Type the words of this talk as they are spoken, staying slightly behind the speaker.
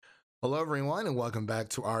Hello, everyone, and welcome back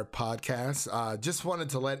to our podcast. Just wanted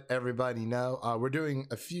to let everybody know we're doing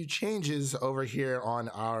a few changes over here on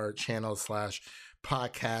our channel slash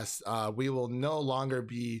podcast. We will no longer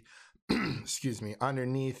be, excuse me,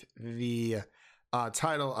 underneath the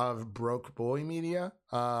title of Broke Boy Media.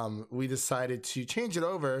 We decided to change it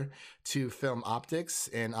over to Film Optics,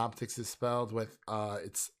 and Optics is spelled with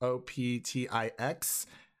it's OPTIX.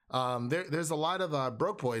 There's a lot of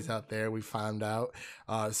broke boys out there, we found out,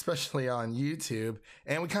 especially on YouTube,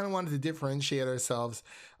 and we kind of wanted to differentiate ourselves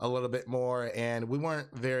a little bit more, and we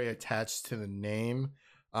weren't very attached to the name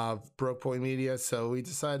of Broke Boy Media, so we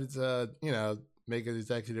decided to, make an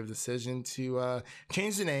executive decision to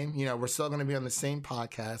change the name. We're still going to be on the same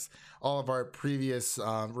podcast. All of our previous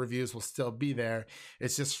reviews will still be there.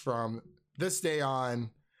 It's just from this day on,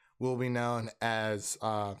 will be known as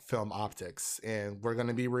Film Optics, and we're going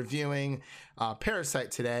to be reviewing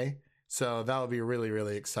Parasite today, so that will be really,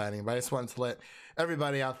 really exciting. But I just wanted to let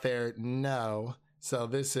everybody out there know. So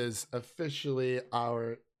this is officially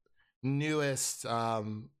our newest,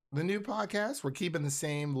 the new podcast. We're keeping the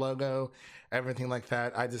same logo, everything like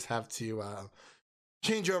that. I just have to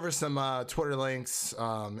change over some Twitter links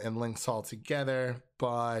and links all together,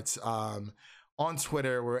 but on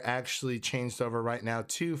Twitter, we're actually changed over right now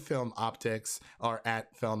to Film Optics, or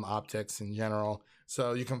at Film Optics in general.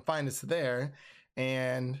 So you can find us there.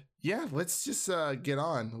 And yeah, let's just get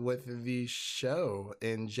on with the show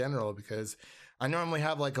in general, because I normally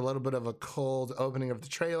have like a little bit of a cold opening of the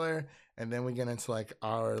trailer, and then we get into like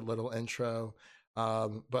our little intro.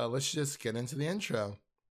 But let's just get into the intro.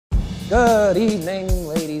 Good evening,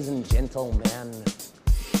 ladies and gentlemen.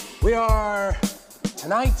 We are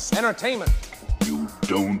tonight's entertainment. You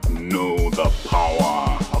don't know the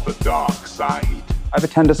power of the dark side. I've a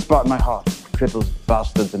tender spot in my heart for cripples,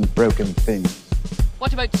 bastards, and broken things.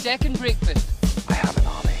 What about second breakfast? I have an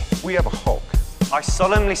army. We have a Hulk. I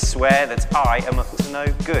solemnly swear that I am up to no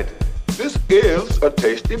good. This is a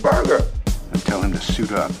tasty burger. And tell him to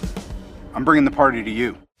suit up. I'm bringing the party to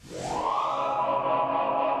you.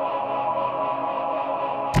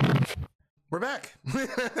 We're back.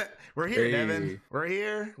 We're here, Hey. Devin. We're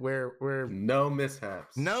here. We're No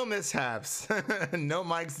mishaps. no mishaps. No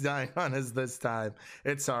mics dying on us this time.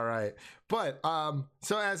 It's all right. But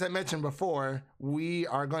so as I mentioned before, we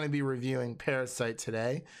are going to be reviewing Parasite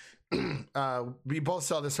today. We both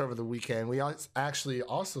saw this over the weekend. We actually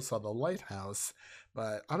also saw The Lighthouse,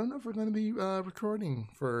 but I don't know if we're going to be recording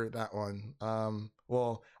for that one.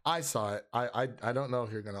 Well, I saw it. I don't know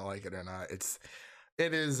if you're going to like it or not.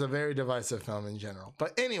 It is a very divisive film in general.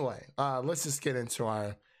 But anyway, let's just get into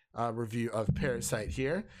our review of Parasite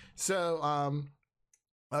here. So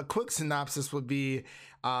a quick synopsis would be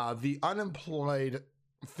the unemployed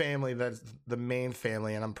family that's the main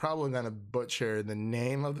family, and I'm probably going to butcher the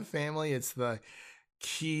name of the family. It's the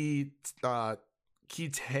Keitakes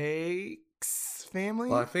family?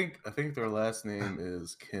 Well, I think their last name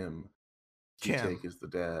is Kim. Kim. Take is the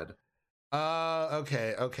dad.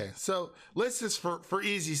 Okay. So let's just, for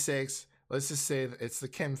easy sakes, let's just say that it's the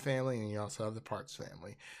Kim family, and you also have the Parks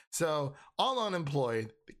family. So all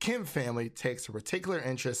unemployed, the Kim family takes a particular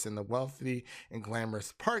interest in the wealthy and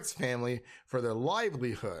glamorous Parks family for their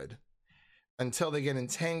livelihood until they get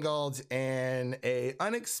entangled in a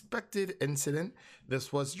unexpected incident.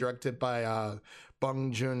 This was directed by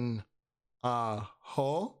Bong Joon-ho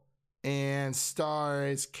and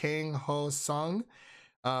stars Kang Ho-sung,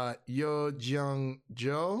 Yo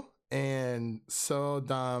Jeong-jo, and So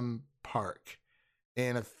Dam Park,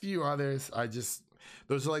 and a few others.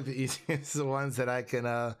 Those are like the easiest ones that I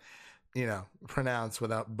can pronounce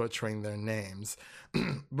without butchering their names.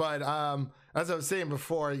 But as I was saying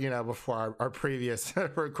before, before our previous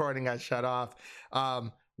recording got shut off,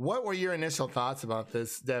 what were your initial thoughts about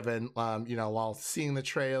this, Devin? While seeing the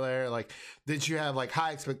trailer, like, did you have like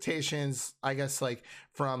high expectations, I guess, like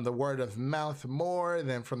from the word of mouth more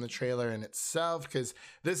than from the trailer in itself? Because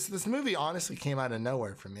this movie honestly came out of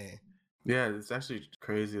nowhere for me. Yeah, it's actually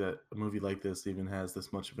crazy that a movie like this even has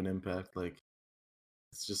this much of an impact. Like,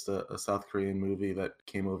 it's just a South Korean movie that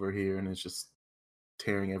came over here and it's just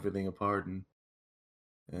tearing everything apart and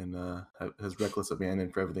has reckless abandon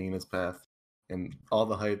for everything in its path. And all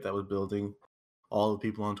the hype that was building, all the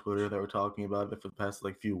people on Twitter that were talking about it for the past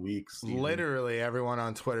like few weeks. Literally everyone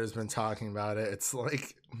on Twitter has been talking about it. It's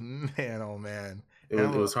like, man, oh man. It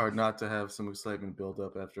was hard not to have some excitement build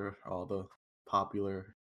up after all the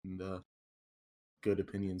popular and good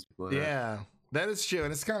opinions people have. Yeah, that is true.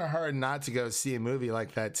 And it's kind of hard not to go see a movie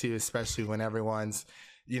like that too, especially when everyone's,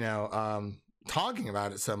 talking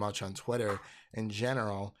about it so much on Twitter in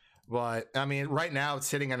general. But I mean, right now it's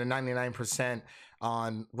sitting at a 99%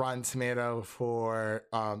 on Rotten Tomato for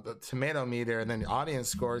the tomato meter, and then the audience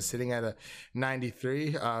score is sitting at a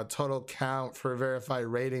 93. Total count for verified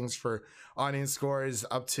ratings for audience score is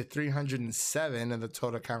up to 307, and the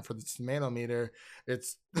total count for the tomato meter,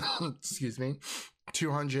 it's excuse me,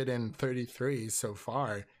 233 so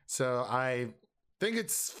far. So I think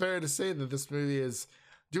it's fair to say that this movie is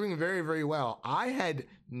doing very, very well. I had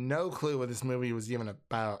no clue what this movie was even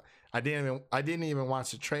about. I didn't even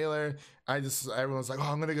watch the trailer. Everyone was like, "Oh,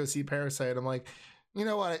 I'm gonna go see Parasite." I'm like, you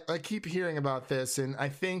know what? I keep hearing about this, and I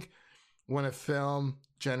think when a film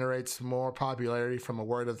generates more popularity from a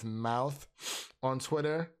word of mouth on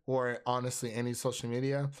Twitter or honestly any social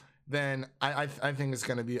media, then I think it's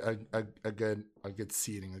gonna be a good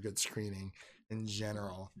seating, a good screening in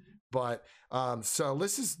general. But so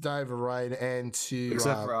let's just dive right into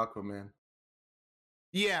Except for Aquaman.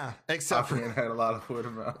 Yeah, except Aquaman had a lot of word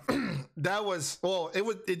of mouth. That was, well,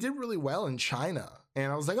 it did really well in China,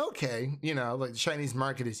 and I was like, okay, like the Chinese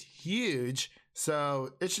market is huge,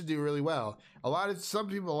 so it should do really well. Some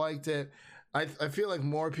people liked it. I feel like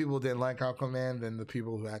more people didn't like Aquaman than the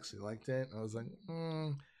people who actually liked it. I was like,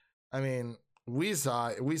 I mean, we saw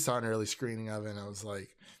an early screening of it, and I was like,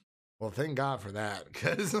 well, thank God for that,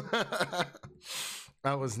 because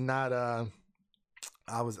I was not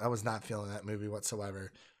I was not feeling that movie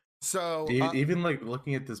whatsoever. So even like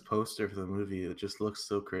looking at this poster for the movie, it just looks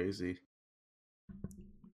so crazy.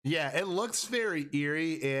 Yeah, it looks very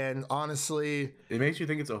eerie, and honestly, it makes you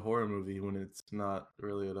think it's a horror movie when it's not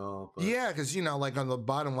really at all. But... yeah, because like on the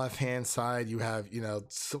bottom left hand side, you have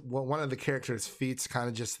one of the characters' feet's kind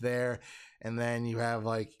of just there, and then you have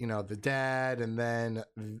like the dad, and then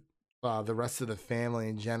the rest of the family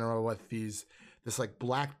in general with this like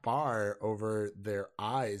black bar over their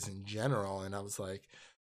eyes in general, and I was like,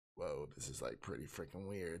 whoa, this is like pretty freaking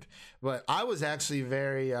weird. But I was actually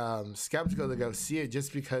very skeptical to go see it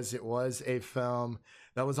just because it was a film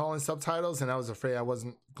that was all in subtitles, and I was afraid I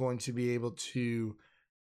wasn't going to be able to.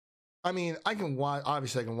 I mean, I can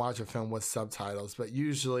watch a film with subtitles, but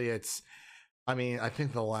usually I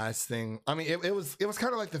think the last thing, it was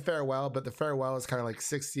kind of like The Farewell, but The Farewell is kind of like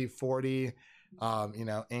 60-40.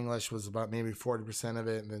 English was about maybe 40% of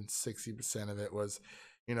it, and then 60% of it was,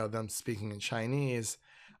 them speaking in Chinese.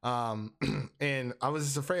 And I was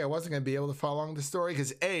just afraid I wasn't going to be able to follow along the story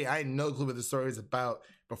because I had no clue what the story was about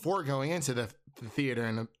before going into the theater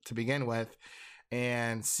and to begin with.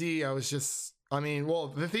 And I was just,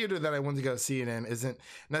 the theater that I wanted to go see it in isn't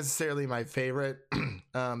necessarily my favorite.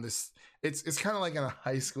 It's kind of like in a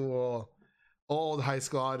old high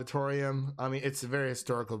school auditorium. It's a very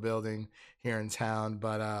historical building here in town,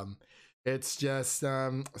 but it's just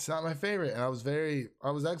it's not my favorite, and I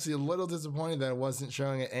was actually a little disappointed that it wasn't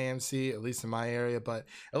showing at AMC, at least in my area, but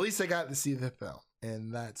at least I got to see the film,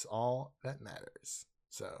 and that's all that matters.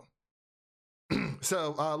 So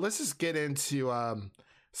let's just get into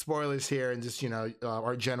spoilers here and just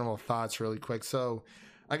our general thoughts really quick. So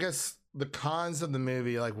I guess the cons of the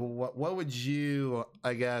movie, like what would you,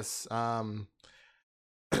 I guess,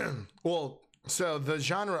 well, so the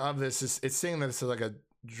genre of this is, it's saying that this is like a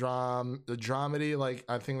dramedy, like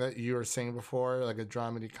I think that you were saying before, like a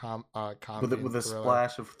dramedy comedy with a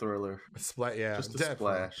splash of thriller. Yeah, just a definitely.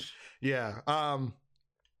 splash. Yeah.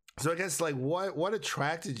 So I guess like what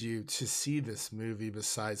attracted you to see this movie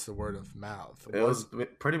besides the word of mouth? It was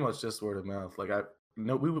pretty much just word of mouth. Like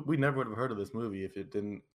we never would have heard of this movie if it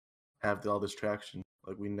didn't have all this traction.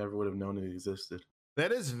 Like we never would have known it existed.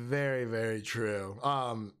 That is very, very true.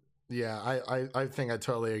 Yeah, I think I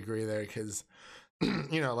totally agree there because,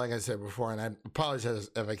 like I said before, and I apologize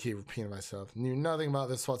if I keep repeating myself, knew nothing about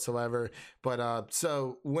this whatsoever. But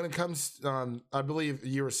so when it comes, I believe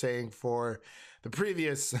you were saying for the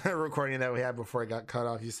previous recording that we had before it got cut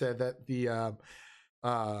off, you said that the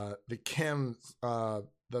Kim,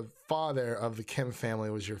 the father of the Kim family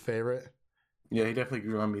was your favorite. Yeah, he definitely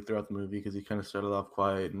grew on me throughout the movie because he kind of started off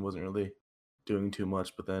quiet and wasn't really doing too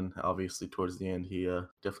much, but then obviously towards the end he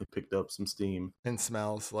definitely picked up some steam. And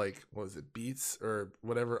smells like, what was it, beets or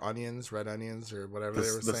whatever, red onions or whatever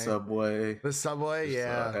they were saying. The subway,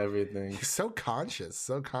 yeah, everything. He's so conscious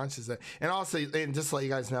and also, and just to let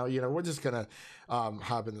you guys know, we're just gonna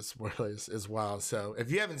hop into spoilers as well, so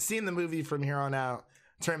if you haven't seen the movie from here on out,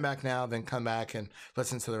 turn back now, then come back and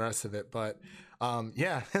listen to the rest of it. But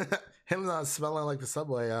yeah, him smelling like the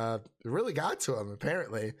subway really got to him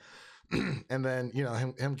apparently. And then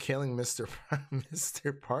him killing Mr.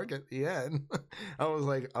 Park at the end. I was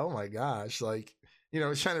like, oh my gosh, like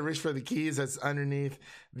he's trying to reach for the keys that's underneath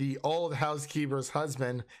the old housekeeper's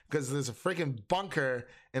husband because there's a freaking bunker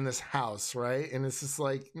in this house, right? And it's just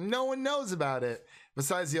like no one knows about it,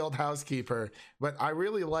 besides the old housekeeper. But I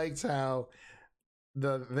really liked how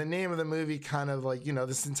the name of the movie kind of like, you know,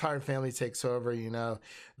 this entire family takes over. You know,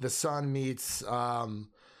 the son meets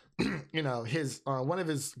you know, his one of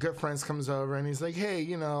his good friends comes over and he's like, hey,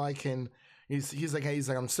 you know, I can. He's like,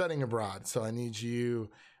 I'm studying abroad, so I need you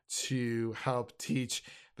to help teach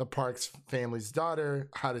the Parks family's daughter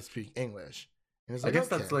how to speak English. And he's I like, guess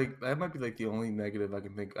okay. that's like that might be like the only negative I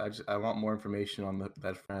can think. I want more information on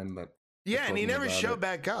that friend that. Yeah, and he never showed it.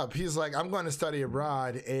 back up. He's like, I'm going to study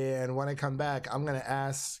abroad, and when I come back, I'm going to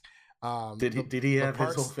ask. Did he have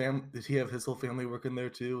his whole family? Did he have his whole family working there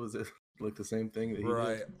too? Was it like the same thing that he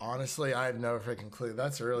Right. did? Honestly, I have no freaking clue.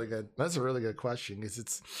 That's a really good question because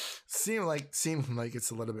it's seemed like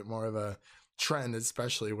it's a little bit more of a trend,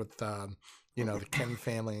 especially with you know, the Kim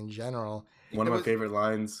family in general. One of my favorite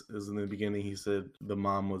lines is in the beginning. He said the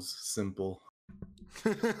mom was simple.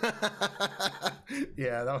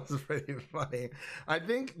 Yeah, that was pretty funny. I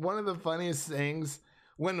think one of the funniest things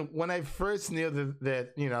when I first knew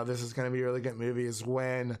that you know this is going to be a really good movie is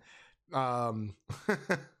when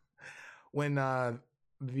when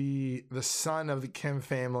the son of the Kim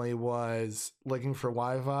family was looking for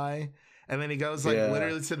Wi-Fi, and then he goes like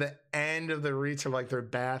literally to the end of the reach of like their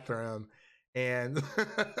bathroom, and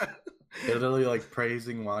they're literally like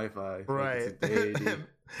praising Wi-Fi, right? Like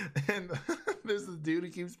and there's this dude who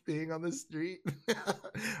keeps peeing on the street.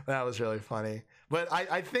 That was really funny. But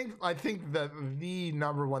I think that the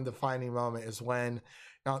number one defining moment is when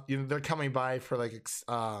you know they're coming by for like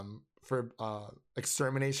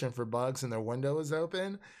extermination for bugs, and their window is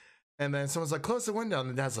open, and then someone's like, close the window, and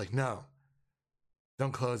the dad's like, no,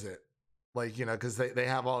 don't close it. Like, you know, because they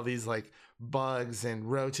have all these like bugs and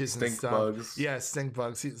roaches and stink stuff. bugs. Yeah, stink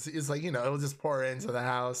bugs. He's like, you know, it'll just pour into the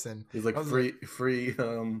house, and he's like free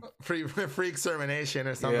extermination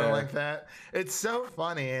or something like that. It's so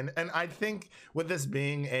funny, and I think with this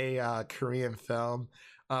being a Korean film,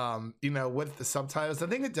 you know, with the subtitles, I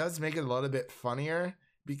think it does make it a little bit funnier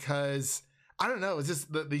because I don't know, it's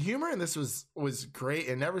just the humor in this was great.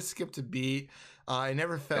 It never skipped a beat. I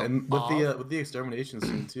never felt. And with the extermination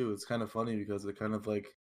scene too, it's kind of funny because it kind of like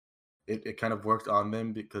it kind of worked on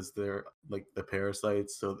them because they're like the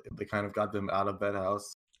parasites, so they kind of got them out of that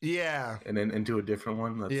house. Yeah. And then into a different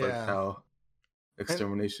one. That's like how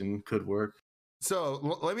extermination could work.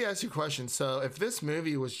 So let me ask you a question. So if this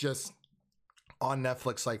movie was just on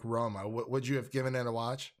Netflix like Roma, would you have given it a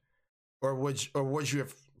watch, or would you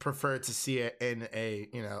have preferred to see it in a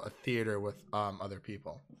theater with other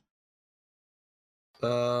people?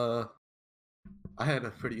 I had a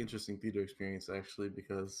pretty interesting theater experience actually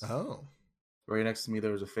because right next to me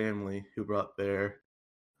there was a family who brought their,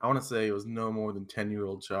 I want to say it was no more than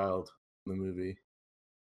 10-year-old child in the movie.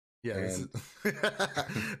 Yeah,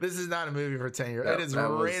 this is not a movie for 10-year-olds. It is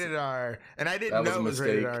rated R, and I didn't know it was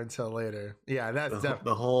rated R until later. Yeah, that's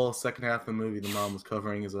the whole second half of the movie. The mom was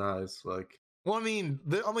covering his eyes, like. Well, I mean,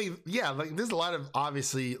 like there's a lot of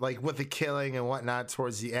obviously like with the killing and whatnot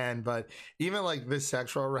towards the end, but even like the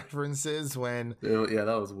sexual references when that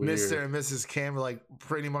was weird. Mr. and Mrs. Kim were like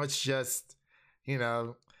pretty much just, you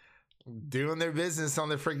know, doing their business on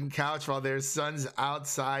the freaking couch while their son's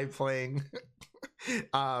outside playing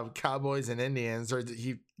cowboys and Indians, or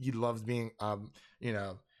he loves being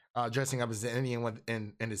dressing up as an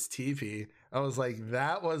Indian in his teepee. I was like,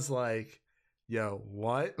 that was like, yo,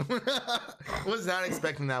 what? Was not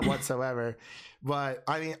expecting that whatsoever. But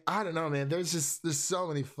I mean, I don't know, man. There's so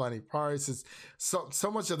many funny parts. It's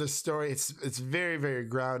so much of the story. It's very, very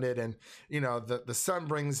grounded. And you know, the son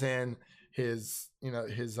brings in his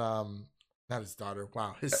not his daughter.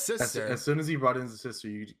 Wow, his sister. As soon as he brought in his sister,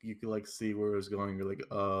 you could like see where it was going. You're like,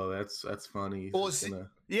 oh, that's funny. Well,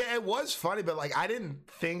 yeah, it was funny, but like I didn't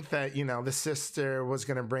think that, you know, the sister was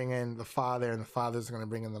gonna bring in the father and the father's gonna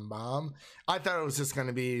bring in the mom. I thought it was just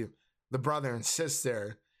gonna be the brother and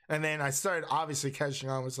sister, and then I started obviously catching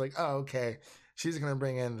on. Was like, oh, okay, she's gonna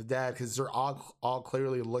bring in the dad because they're all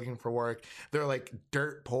clearly looking for work. They're like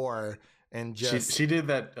dirt poor. And just she did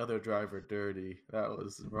that other driver dirty. That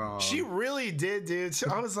was wrong. She really did, dude. So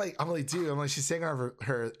I was like, dude, she's taking off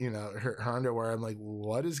her underwear. I'm like,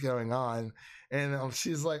 what is going on? And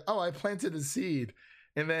she's like, oh, I planted a seed.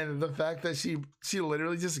 And then the fact that she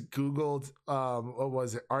literally just Googled what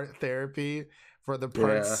was it, art therapy for the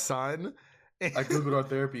Park's son. I Googled art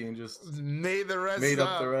therapy and just made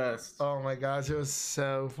up the rest. Oh my gosh, it was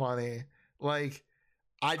so funny. Like,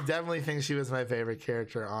 I definitely think she was my favorite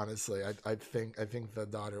character, honestly. I think the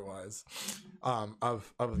daughter was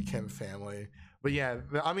of the Kim family. But yeah,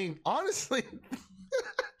 I mean, honestly,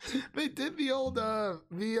 They did the old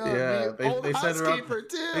they set her up. housekeeper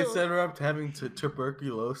too. They set her up to having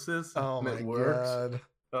tuberculosis. Oh and my it worked. god.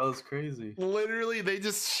 That was crazy. Literally, they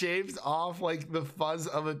just shaved off like the fuzz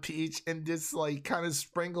of a peach and just like kind of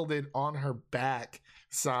sprinkled it on her back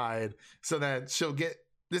side so that she'll get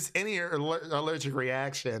this any allergic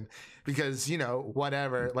reaction because, you know,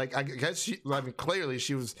 whatever. Like, I guess clearly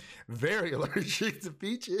she was very allergic to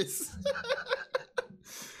peaches.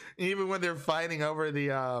 Even when they're fighting over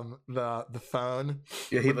the phone.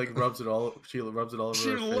 Yeah, he like rubs it all. She rubs it all over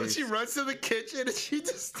her face. She runs to the kitchen and she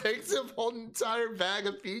just takes a whole entire bag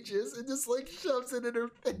of peaches and just like shoves it in her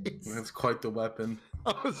face. That's quite the weapon.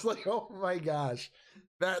 I was like, oh my gosh,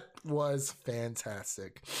 that was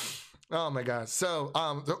fantastic. Oh my gosh. So,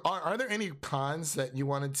 are there any cons that you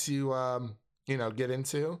wanted to get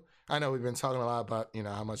into? I know we've been talking a lot about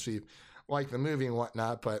how much we like the movie and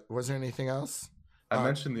whatnot, but was there anything else? I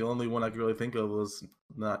mentioned the only one I could really think of was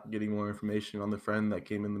not getting more information on the friend that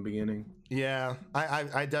came in the beginning. Yeah,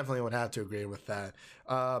 I definitely would have to agree with that.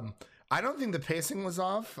 I don't think the pacing was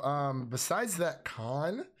off. Besides that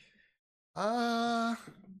con, I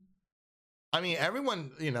mean,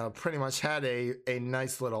 everyone, pretty much had a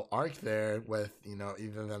nice little arc there with,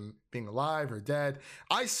 either them being alive or dead.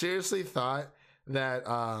 I seriously thought that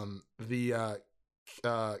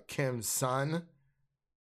Kim's son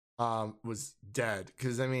was dead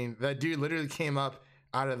because I mean that dude literally came up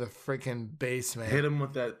out of the freaking basement, hit him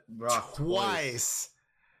with that rock twice.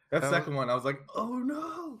 That second one, I was like, oh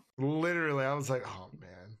no! Literally, I was like, oh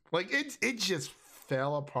man, like it just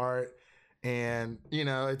fell apart, and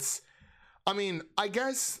it's. I mean, I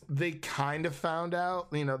guess they kind of found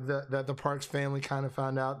out, that the Parks family kind of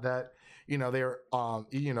found out that they were,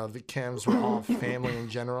 the Kims were all family in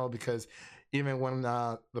general because even when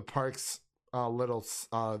the Parks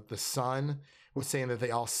the son was saying that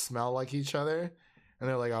they all smell like each other and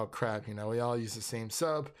they're like, oh crap, we all use the same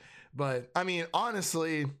soap. But I mean,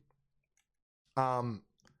 honestly,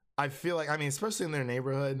 I feel like, especially in their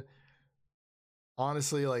neighborhood,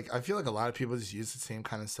 honestly, like I feel like a lot of people just use the same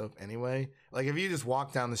kind of soap anyway. Like if you just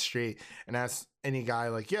walk down the street and ask any guy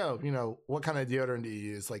like, yo, what kind of deodorant do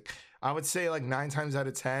you use? Like I would say like 9 times out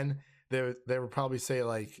of 10 they would probably say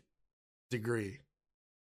like Degree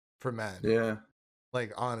for men. Yeah.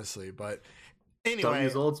 Like honestly, but anyway. Don't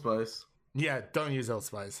use Old Spice. Yeah, don't use Old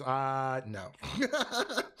Spice. No.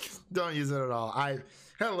 Don't use it at all. I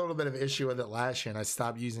had a little bit of issue with it last year and I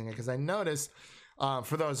stopped using it because I noticed,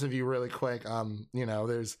 for those of you really quick,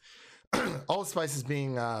 there's Old Spice is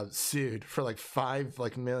being sued for like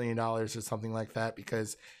 $5 million or something like that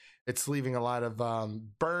because it's leaving a lot of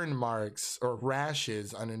burn marks or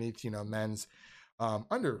rashes underneath, men's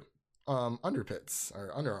underpits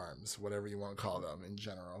or underarms, whatever you want to call them in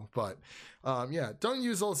general. But yeah, don't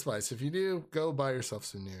use Old Spice. If you do, go buy yourself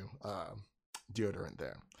some new deodorant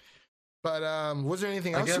there. But was there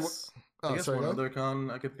anything else? I guess one other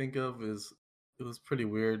con I could think of is it was pretty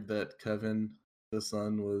weird that Kevin, the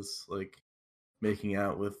son, was like making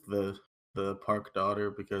out with the Park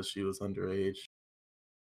daughter because she was underage.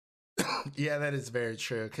 Yeah, that is very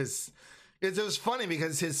true because it was funny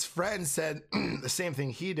because his friend said the same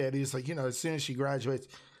thing he did. He was like, as soon as she graduates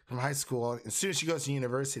from high school, as soon as she goes to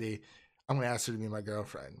university, I'm going to ask her to be my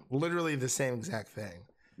girlfriend. Literally the same exact thing.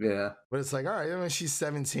 Yeah. But it's like, all right, she's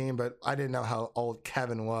 17, but I didn't know how old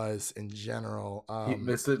Kevin was in general.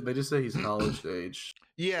 They just say he's college age.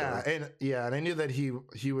 Yeah, so. And I knew that he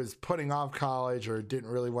was putting off college or didn't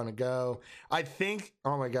really want to go. I think,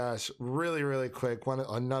 oh my gosh, really, really quick,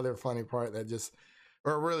 another funny part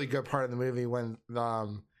or a really good part of the movie when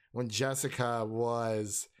Jessica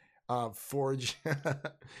was forging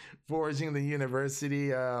the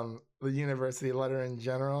university letter in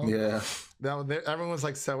general. Yeah, everyone was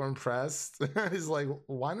like so impressed. He's like,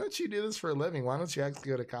 "Why don't you do this for a living? Why don't you actually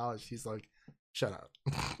go to college?" He's like, "Shut up."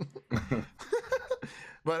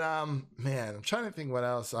 But man, I'm trying to think what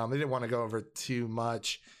else. They didn't want to go over too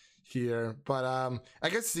much here, but I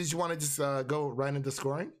guess did you want to just go right into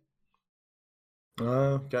scoring?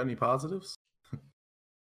 Got any positives?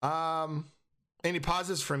 Any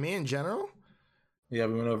positives for me in general? Yeah,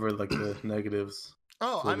 we went over like the negatives.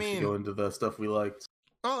 Oh, so we go into the stuff we liked.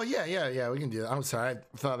 Oh yeah, we can do that. I'm sorry,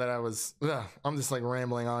 I thought that I'm just like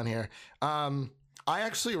rambling on here. I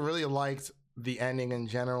actually really liked the ending in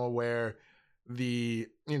general where the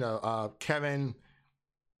Kevin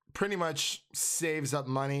pretty much saves up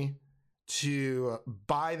money to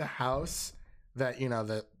buy the house that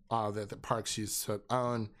that the Parks used to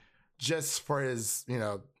own just for his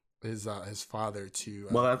his father to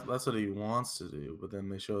well that's what he wants to do, but then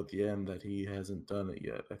they show at the end that he hasn't done it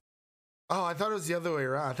yet. Oh, I thought it was the other way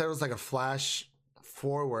around. I thought it was like a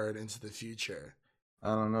forward into the future? I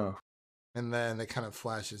don't know. And then it kind of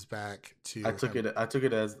flashes back to. I took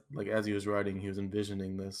it as like as he was writing, he was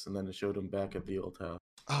envisioning this, and then it showed him back at the old house.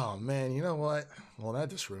 Oh man, you know what? Well, that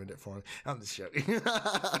just ruined it for me. I'm just joking.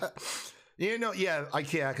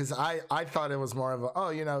 Because I thought it was more of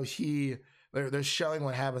a they're showing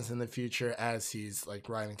what happens in the future as he's like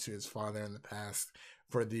writing to his father in the past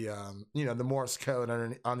for the the Morse code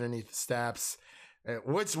underneath the steps,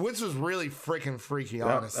 which was really freaking freaky.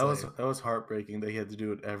 Honestly, that was heartbreaking. That he had to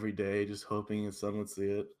do it every day, just hoping his son would see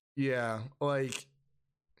it. Yeah, like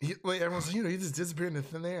everyone's like, he just disappeared into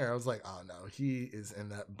thin air. I was like, oh no, he is in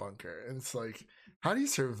that bunker, and it's like, how do you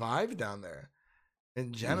survive down there?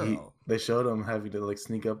 In general, they showed him having to like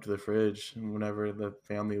sneak up to the fridge whenever the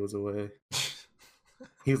family was away.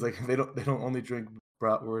 He's like, they don't only drink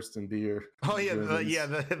bratwurst and beer. Oh yeah,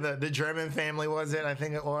 the German family was it? I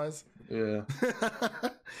think it was. Yeah.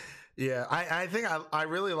 Yeah, I think I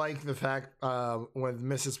really like the fact when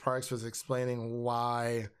Mrs. Parks was explaining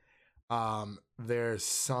why their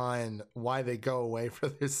son, why they go away for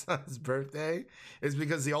their son's birthday, is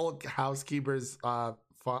because the old housekeeper's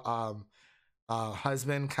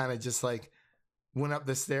husband kind of just like went up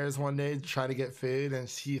the stairs one day to try to get food, and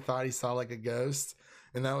he thought he saw like a ghost,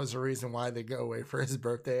 and that was the reason why they go away for his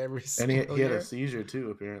birthday every single year. And he had a seizure too,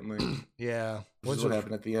 apparently. Yeah, which is what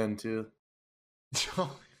happened at the end too.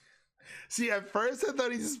 See, at first I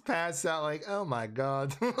thought he just passed out, like, oh my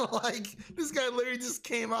god, like this guy literally just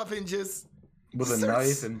came up and just with a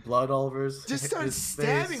knife and blood all over just started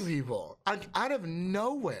stabbing face. People out of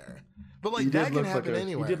nowhere. But like that can happen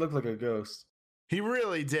anywhere. He did look like a ghost. He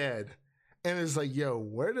really did. And it's like, yo,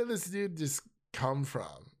 where did this dude just come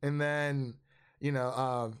from? And then,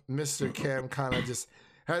 Mr. Kim kind of just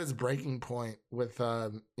had his breaking point with,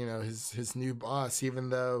 his new boss, even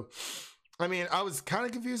though, I mean, I was kind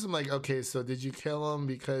of confused. I'm like, okay, so did you kill him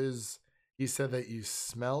because he said that you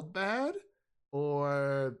smelled bad?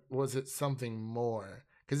 Or was it something more?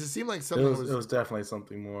 Because it seemed like something it was definitely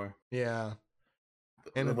something more. Yeah.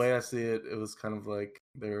 And the way I see it, it was kind of like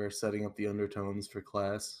they were setting up the undertones for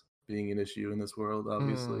class being an issue in this world,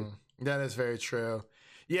 obviously. That is very true.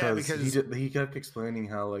 Yeah, because he kept explaining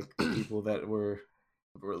how like the people that were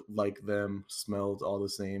like them smelled all the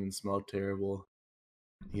same and smelled terrible.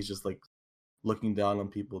 He's just like looking down on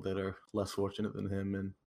people that are less fortunate than him,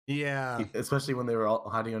 and especially when they were all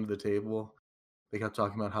hiding under the table, they kept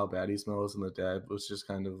talking about how bad he smells, and the dad was just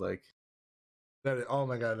kind of like, oh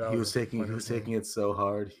my god, he was taking it so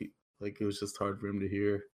hard. It was just hard for him to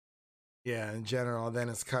hear. Yeah, in general. Then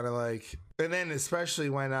it's kind of like, and then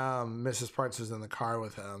especially when Mrs. Parks was in the car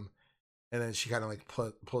with him, and then she kind of like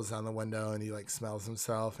pulls down the window, and he like smells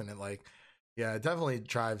himself, and it like, yeah, it definitely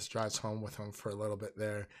drives home with him for a little bit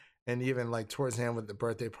there, and even like towards the end with the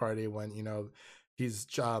birthday party when he's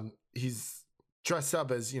dressed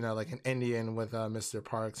up as like an Indian with Mr.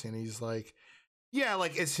 Parks, and he's like, yeah,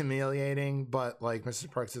 like it's humiliating, but like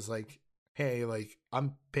Mr. Parks is like, hey, like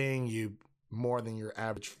I'm paying you more than your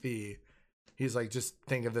average fee. He's like, just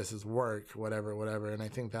think of this as work, whatever. And I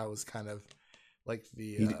think that was kind of like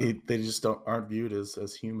the they just aren't viewed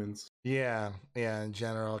as humans. Yeah, in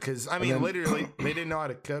general, because I mean, literally, they didn't know how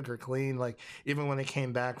to cook or clean. Like even when they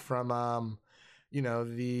came back from the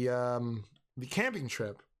camping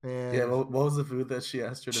trip. And yeah, what was the food that she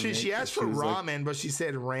asked her to make? She asked for ramen, but she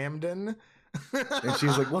said ramdon. And she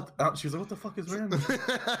was like, "What?" She was like, "What the fuck is ramen?"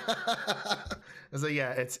 I was like,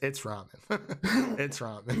 "Yeah, it's ramen. It's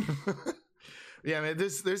ramen." Yeah, man.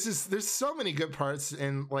 There's so many good parts,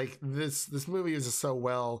 and like this movie is just so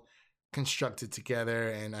well constructed together,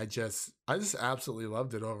 and I just absolutely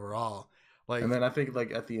loved it overall. Like, and then I think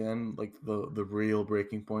like at the end, like the real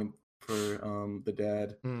breaking point for the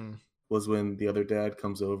dad was when the other dad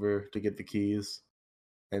comes over to get the keys,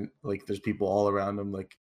 and like there's people all around him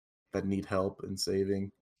like that need help and saving.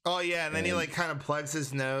 Oh yeah, and then he like kind of plugs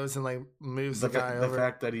his nose and like moves the guy over. The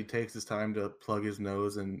fact that he takes his time to plug his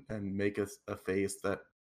nose and make a face that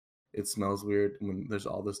it smells weird when there's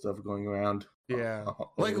all this stuff going around. Yeah,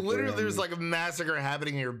 like literally, there's like a massacre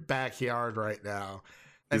happening in your backyard right now.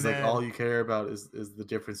 He's like, all you care about is the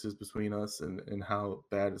differences between us and how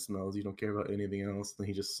bad it smells. You don't care about anything else. And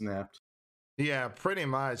he just snapped. Yeah, pretty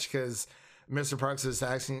much, because Mr. Parks was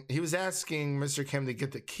asking Mr. Kim to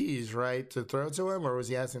get the keys, right, to throw to him, or was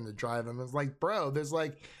he asking to drive him? It's like, bro, there's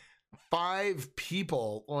like 5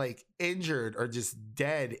 people like injured or just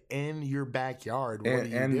dead in your backyard. What are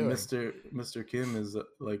you doing? Mr. Kim is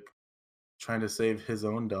like trying to save his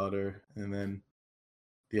own daughter, and then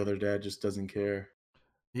the other dad just doesn't care.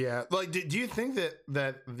 Yeah, like, do you think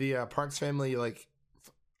that the Parks family, like,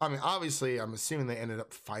 I mean, obviously, I'm assuming they ended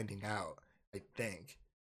up finding out I think.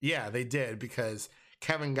 Yeah, they did, because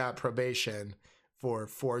Kevin got probation for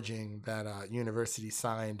forging that university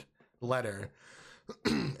signed letter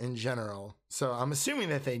in general. So I'm assuming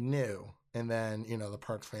that they knew. And then, the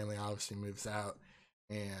Parks family obviously moves out.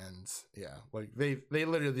 And yeah, like they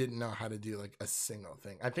literally didn't know how to do like a single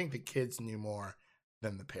thing. I think the kids knew more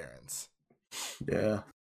than the parents. Yeah.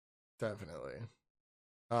 Definitely.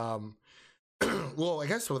 Well, I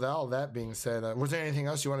guess with all that being said, was there anything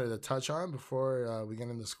else you wanted to touch on before we get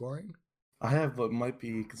into scoring? I have what might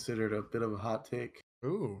be considered a bit of a hot take.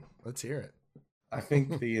 Ooh, let's hear it. I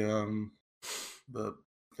think the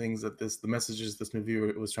things that the messages this movie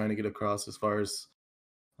was trying to get across as far as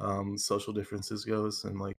social differences goes,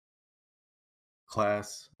 and like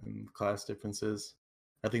class differences,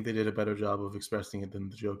 I think they did a better job of expressing it than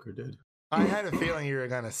the Joker did. I had a feeling you were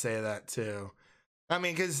gonna say that too. I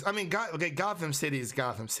mean, because Gotham City is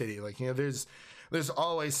Gotham City. Like, there's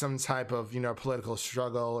always some type of political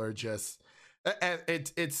struggle, or just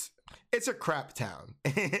it's a crap town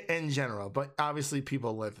in general. But obviously,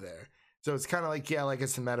 people live there, so it's kind of like, yeah, like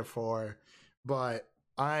it's a metaphor. But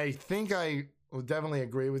I think I will definitely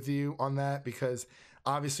agree with you on that, because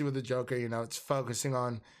obviously with the Joker, it's focusing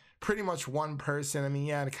on pretty much one person. I mean,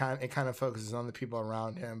 yeah, it kind of focuses on the people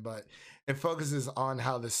around him, but it focuses on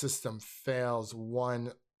how the system fails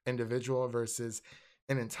one individual versus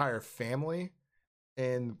an entire family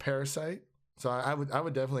in Parasite. So I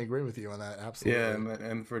would definitely agree with you on that. Absolutely. Yeah,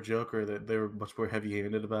 and for Joker, that they were much more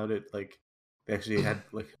heavy-handed about it. Like, they actually had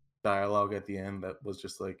like dialogue at the end that was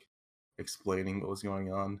just like explaining what was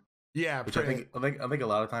going on. Yeah, which I think a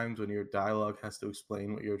lot of times when your dialogue has to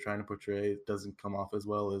explain what you're trying to portray, it doesn't come off as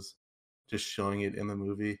well as just showing it in the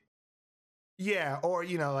movie. Yeah, or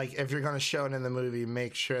like if you're going to show it in the movie,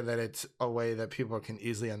 make sure that it's a way that people can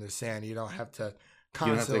easily understand. You don't have to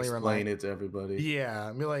constantly explain it to everybody.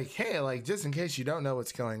 Yeah, be like, hey, like just in case you don't know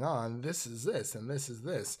what's going on, this is this and this is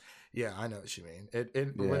this. Yeah, I know what you mean.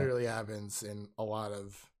 It literally happens in a lot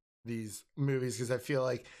of these movies, because I feel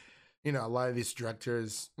like a lot of these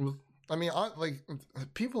directors, I mean, like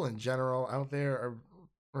people in general out there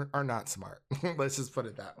are not smart. Let's just put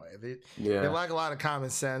it that way. They lack a lot of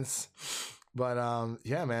common sense. But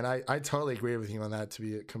yeah, man, I totally agree with you on that, to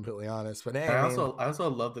be completely honest. But hey, I also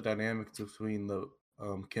love the dynamics between the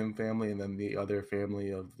Kim family and then the other family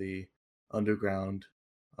of the underground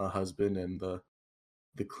husband and the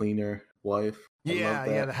cleaner wife.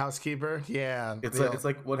 Yeah, the housekeeper. Yeah, it's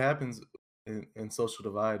like what happens in Social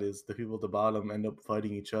Divide is the people at the bottom end up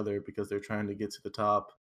fighting each other because they're trying to get to the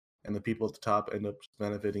top, and the people at the top end up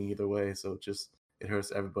benefiting either way. So it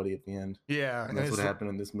hurts everybody at the end. Yeah, and that's what happened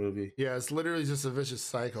in this movie. Yeah, it's literally just a vicious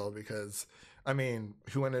cycle, because I mean,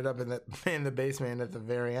 who ended up in the basement at the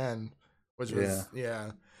very end, which was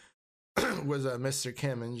was Mr.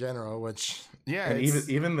 Kim in general, which and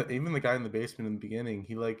even the guy in the basement in the beginning,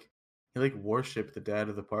 he worshipped the dad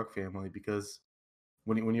of the Park family, because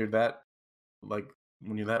when you're that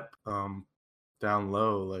down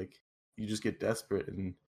low, like you just get desperate,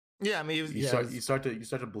 and yeah, I mean, you start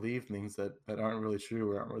to believe things that aren't really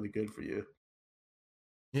true or aren't really good for you.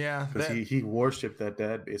 Yeah, because he worshipped that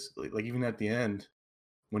dad basically. Like even at the end,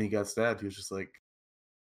 when he got stabbed, he was just like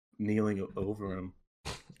kneeling over him.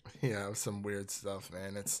 Yeah, some weird stuff,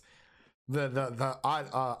 man. It's the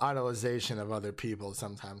idolization of other people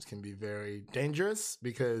sometimes can be very dangerous,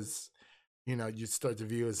 because you start to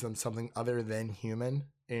view as them something other than human,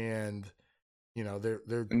 and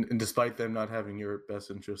they're and despite them not having your best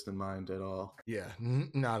interest in mind at all. Yeah,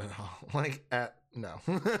 not at all. Like no.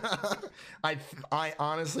 I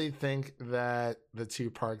honestly think that the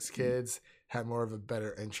two Parks kids had more of a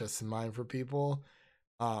better interest in mind for people.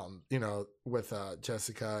 With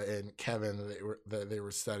Jessica and Kevin that they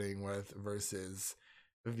were studying with, versus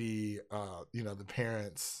the the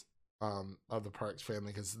parents of the Parks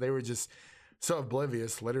family, because they were just so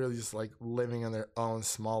oblivious, literally just like living in their own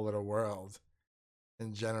small little world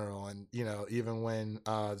in general. And even when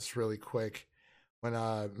just really quick, when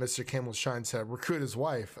Mr. Kim was trying to recruit his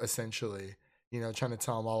wife, essentially, trying to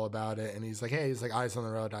tell him all about it, and he's like, eyes on the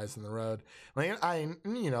road, eyes on the road. Like, I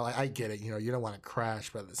get it, you don't want to crash,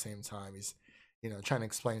 but at the same time, he's trying to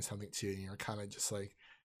explain something to you, and you're kind of just like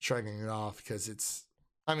shrugging it off, because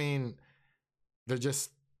they're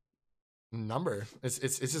just number. It's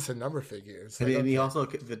just a number figure. And he also,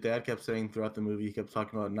 the dad kept saying throughout the movie, he kept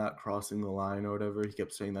talking about not crossing the line or whatever. He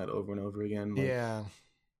kept saying that over and over again. Like, yeah,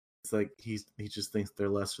 it's like he just thinks they're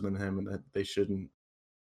lesser than him, and that they shouldn't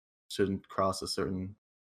cross a certain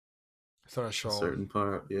threshold, a certain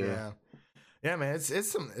part. Yeah, man,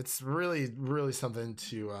 it's really, really something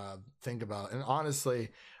to think about. And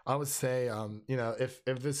honestly, I would say, if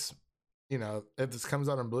this if this comes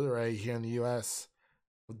out on Blu-ray here in the US,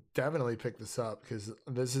 we'll definitely pick this up because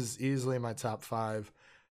this is easily my top 5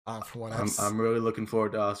 from what I'm really looking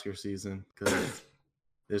forward to Oscar season because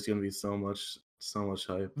there's gonna be so much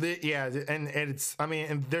hype. And it's,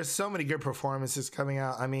 and there's so many good performances coming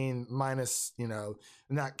out. Minus,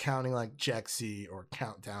 not counting like Jexy or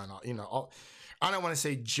Countdown, I don't want to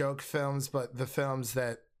say joke films, but the films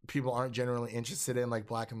that people aren't generally interested in, like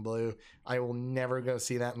Black and Blue. I will never go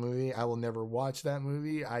see that movie. I will never watch that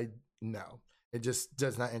movie. No, it just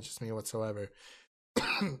does not interest me whatsoever.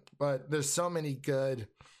 But there's so many good,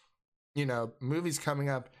 movies coming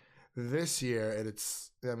up this year, and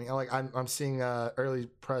I'm seeing early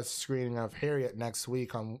press screening of Harriet next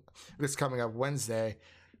week it's coming up Wednesday.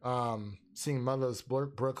 Seeing Mother's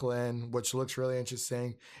Brooklyn, which looks really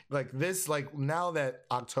interesting. Now that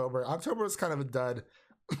October was kind of a dud.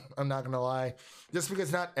 I'm not gonna lie, just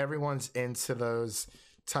because not everyone's into those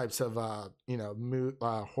types of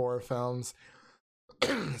horror films.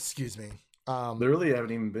 Excuse me. There really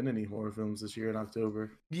haven't even been any horror films this year in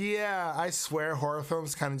October. Yeah, I swear horror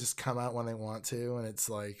films kind of just come out when they want to, and it's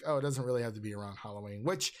like, oh, it doesn't really have to be around Halloween,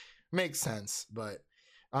 which makes sense. But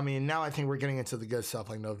now I think we're getting into the good stuff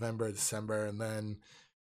like November, December, and then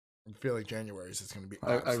I feel like January is just going to be.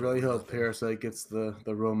 I really hope Parasite gets the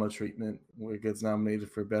Roma treatment, where it gets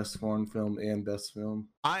nominated for Best Foreign Film and Best Film.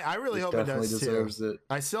 I really hope it does deserves too. It.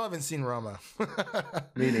 I still haven't seen Roma.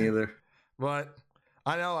 Me neither. But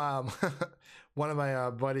I know one of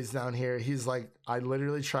my buddies down here, he's like, I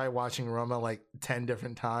literally tried watching Roma like 10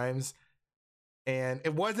 different times. And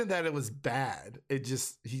it wasn't that it was bad. He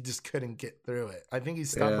just couldn't get through it. I think he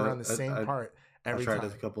stopped around the same part every time. I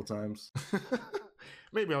tried it a couple times.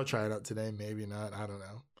 Maybe I'll try it out today. Maybe not. I don't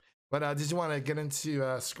know. But did you want to get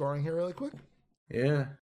into scoring here really quick? Yeah.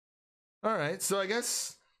 All right. So I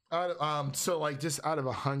guess, just out of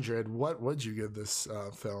 100, what would you give this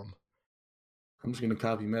film? I'm just gonna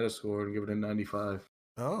copy Metascore and give it a 95.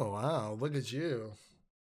 Oh wow! Look at you.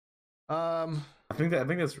 I think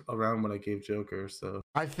that's around what I gave Joker. So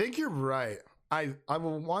I think you're right. I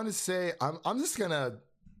will want to say I'm just gonna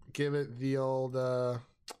give it the old. I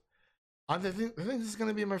think this is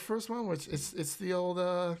gonna be my first one, which it's the old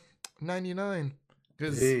 99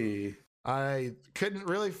 because I couldn't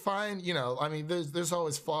really find. There's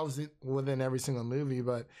always flaws within every single movie,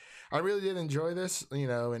 but I really did enjoy this.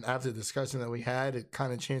 And after the discussion that we had, it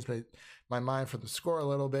kind of changed my mind for the score a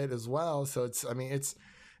little bit as well. So it's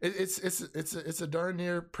a darn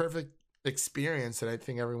near perfect experience that I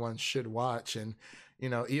think everyone should watch. And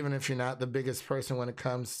even if you're not the biggest person when it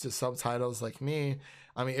comes to subtitles like me,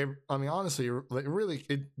 honestly,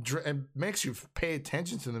 it makes you pay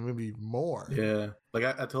attention to the movie more. Yeah, like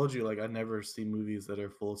I told you, like I never see movies that are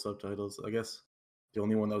full of subtitles. I guess the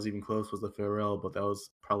only one that was even close was The Farewell, but that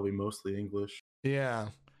was probably mostly English. Yeah,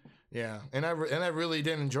 and I really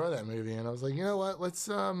did enjoy that movie, and I was like, you know what, let's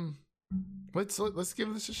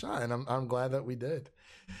give this a shot, and I'm glad that we did.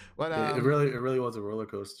 But it really was a roller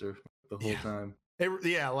coaster the whole time.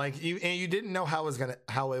 You didn't know how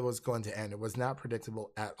it was going to end. It was not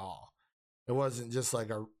predictable at all. It wasn't just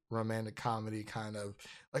like a romantic comedy kind of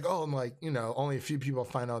like, oh, I'm like, only a few people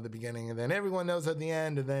find out at the beginning and then everyone knows at the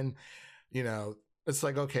end, and then it's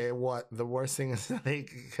like, okay, what the worst thing is that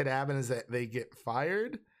could happen is that they get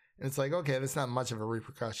fired. And it's like, okay, that's not much of a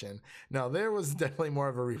repercussion. No, there was definitely more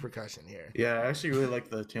of a repercussion here. Yeah, I actually really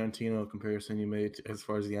like the Tarantino comparison you made as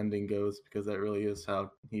far as the ending goes, because that really is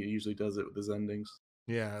how he usually does it with his endings.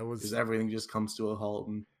 Yeah, it was. Because everything just comes to a halt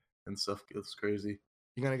and stuff gets crazy.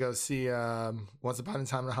 You're going to go see Once Upon a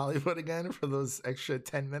Time in Hollywood again for those extra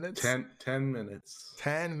 10 minutes? 10 minutes.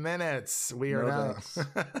 10 minutes. We are now.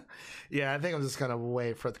 Yeah, I think I'm just going to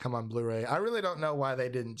wait for it to come on Blu-ray. I really don't know why they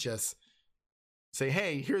didn't just say,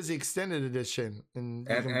 hey, here's the extended edition. And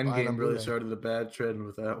Endgame really started a bad trend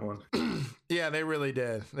with that one. Yeah, they really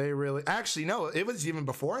did. Actually, no, it was even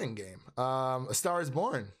before Endgame. A Star is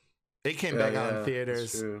Born. It came back out in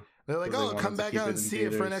theaters. They're like, oh, come back out and see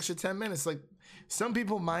it for an extra 10 minutes. Like, some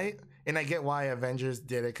people might, and I get why Avengers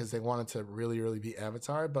did it because they wanted to really, really be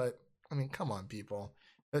Avatar. But, come on, people.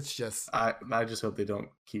 That's just... I just hope they don't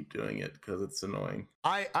keep doing it because it's annoying.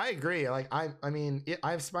 I agree. Like, I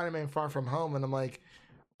have Spider-Man Far From Home, and I'm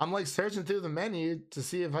like searching through the menu to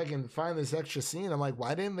see if I can find this extra scene. I'm like,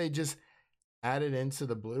 why didn't they just add it into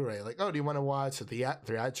the Blu-ray? Like, oh, do you want to watch the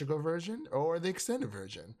theatrical version or the extended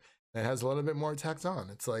version that has a little bit more tacked on?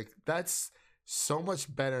 It's like, that's so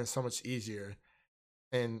much better and so much easier,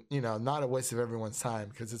 and not a waste of everyone's time,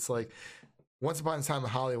 because it's like Once Upon a Time in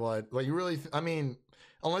Hollywood. Like, you really,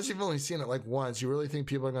 unless you've only seen it like once, you really think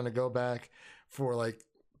people are going to go back for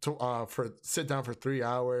sit down for 3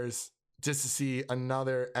 hours just to see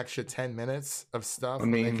another extra 10 minutes of stuff. I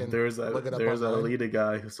mean, there's that Alita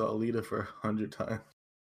guy who saw Alita for 100 times.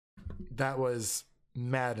 That was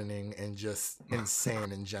maddening and just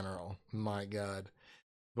insane in general. My God.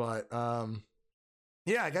 But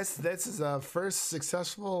yeah, I guess this is our first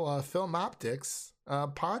successful Film Optics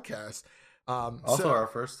podcast. Also, our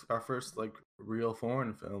first like real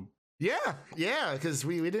foreign film. Yeah, because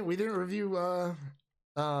we didn't review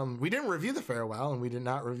we didn't review The Farewell, and we did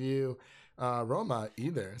not review Roma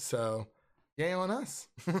either. So yay on us.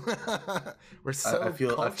 We're so I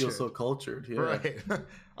feel cultured. so cultured. Yeah. Right.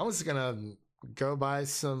 I'm just gonna go buy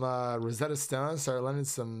some Rosetta Stone, start learning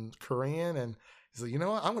some Korean, and he's like, you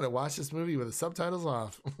know what? I'm gonna watch this movie with the subtitles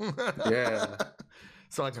off. Yeah.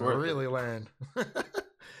 So I can really learn.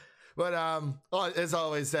 But well, as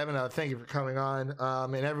always, Devin, thank you for coming on.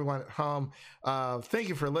 And everyone at home, thank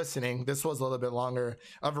you for listening. This was a little bit longer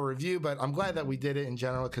of a review, but I'm glad that we did it in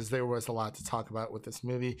general because there was a lot to talk about with this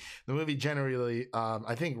movie. The movie generally,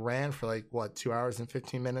 I think, ran for like, 2 hours and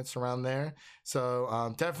 15 minutes around there.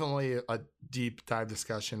 So definitely a deep dive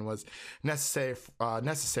discussion was necessary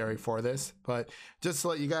for this. But just to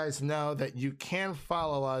let you guys know that you can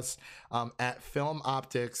follow us at Film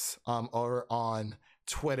Optics over on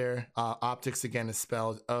Twitter. Optics again is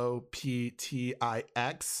spelled OPTIX.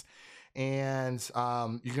 And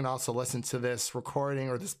you can also listen to this recording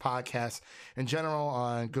or this podcast in general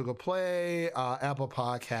on Google Play, Apple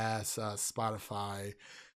Podcasts, Spotify,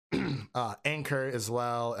 Anchor as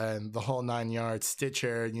well, and the whole 9 yards,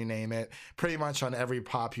 Stitcher, you name it. Pretty much on every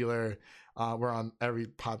popular, we're on every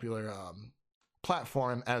popular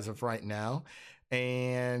platform as of right now.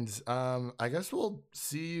 And I guess we'll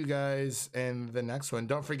see you guys in the next one.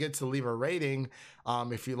 Don't forget to leave a rating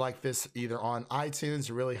if you like this either on iTunes.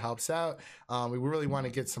 It really helps out. We really want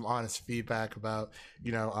to get some honest feedback about,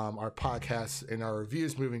 our podcasts and our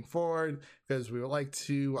reviews moving forward, because we would like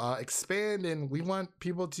to expand and we want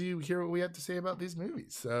people to hear what we have to say about these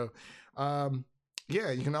movies. So,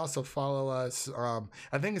 yeah, you can also follow us.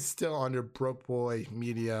 I think it's still under Broke Boy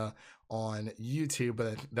Media on YouTube,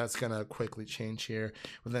 but that's going to quickly change here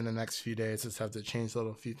within the next few days. Just have to change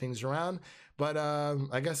a few things around. But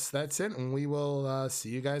I guess that's it, and we will see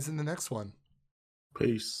you guys in the next one.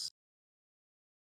 Peace.